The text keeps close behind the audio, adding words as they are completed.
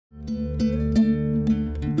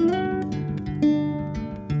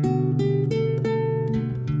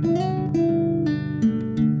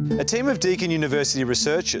team of Deakin University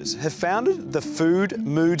researchers have founded the Food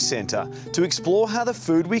Mood Centre to explore how the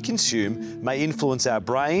food we consume may influence our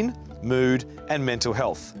brain, mood and mental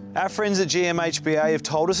health. Our friends at GMHBA have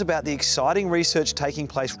told us about the exciting research taking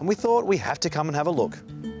place and we thought we have to come and have a look.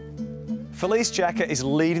 Felice Jacka is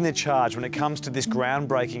leading the charge when it comes to this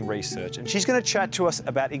groundbreaking research, and she's going to chat to us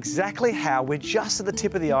about exactly how we're just at the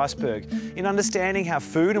tip of the iceberg in understanding how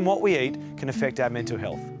food and what we eat can affect our mental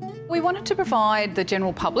health. We wanted to provide the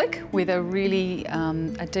general public with a really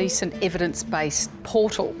a decent evidence-based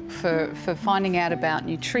portal for finding out about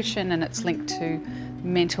nutrition and its link to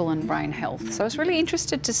mental and brain health. So I was really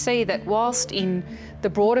interested to see that whilst in the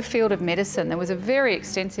broader field of medicine there was a very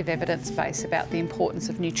extensive evidence base about the importance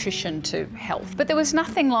of nutrition to health, but there was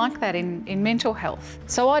nothing like that in mental health.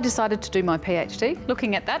 So I decided to do my PhD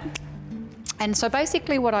looking at that. And so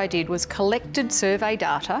basically what I did was collected survey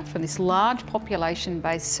data from this large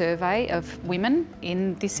population-based survey of women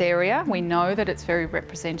in this area. We know that it's very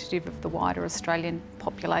representative of the wider Australian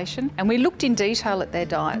population. And we looked in detail at their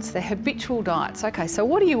diets, their habitual diets. Okay, so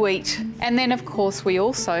what do you eat? And then of course we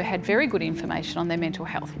also had very good information on their mental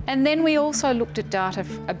health. And then we also looked at data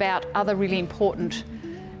about other really important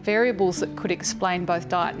variables that could explain both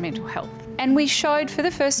diet and mental health. And we showed for the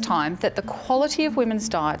first time that the quality of women's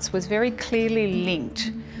diets was very clearly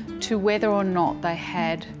linked to whether or not they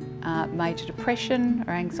had major depression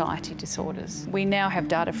or anxiety disorders. We now have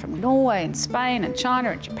data from Norway and Spain and China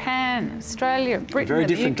and Japan and Australia and Britain Very and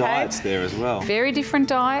the different UK. diets there as well. Very different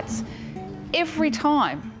diets. Every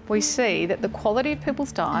time we see that the quality of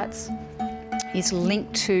people's diets is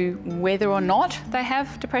linked to whether or not they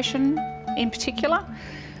have depression in particular,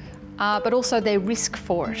 but also their risk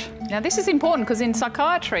for it. Now this is important because in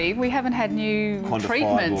psychiatry we haven't had new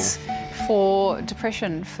treatments for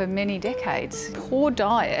depression for many decades. Poor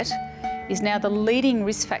diet is now the leading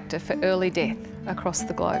risk factor for early death across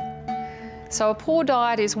the globe. So a poor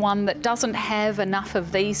diet is one that doesn't have enough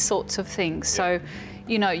of these sorts of things. So,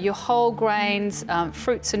 you know, your whole grains,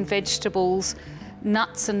 fruits and vegetables,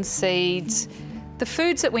 nuts and seeds. The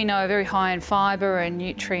foods that we know are very high in fibre and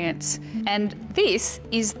nutrients, and this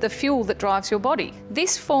is the fuel that drives your body.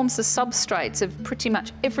 This forms the substrates of pretty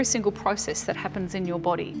much every single process that happens in your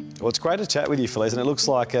body. Well, it's great to chat with you, Felice, and it looks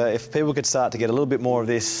like if people could start to get a little bit more of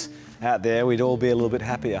this out there, we'd all be a little bit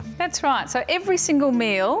happier. That's right. So every single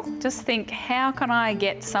meal, just think, how can I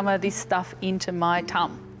get some of this stuff into my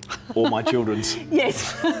tum? Or my children's.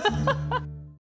 Yes.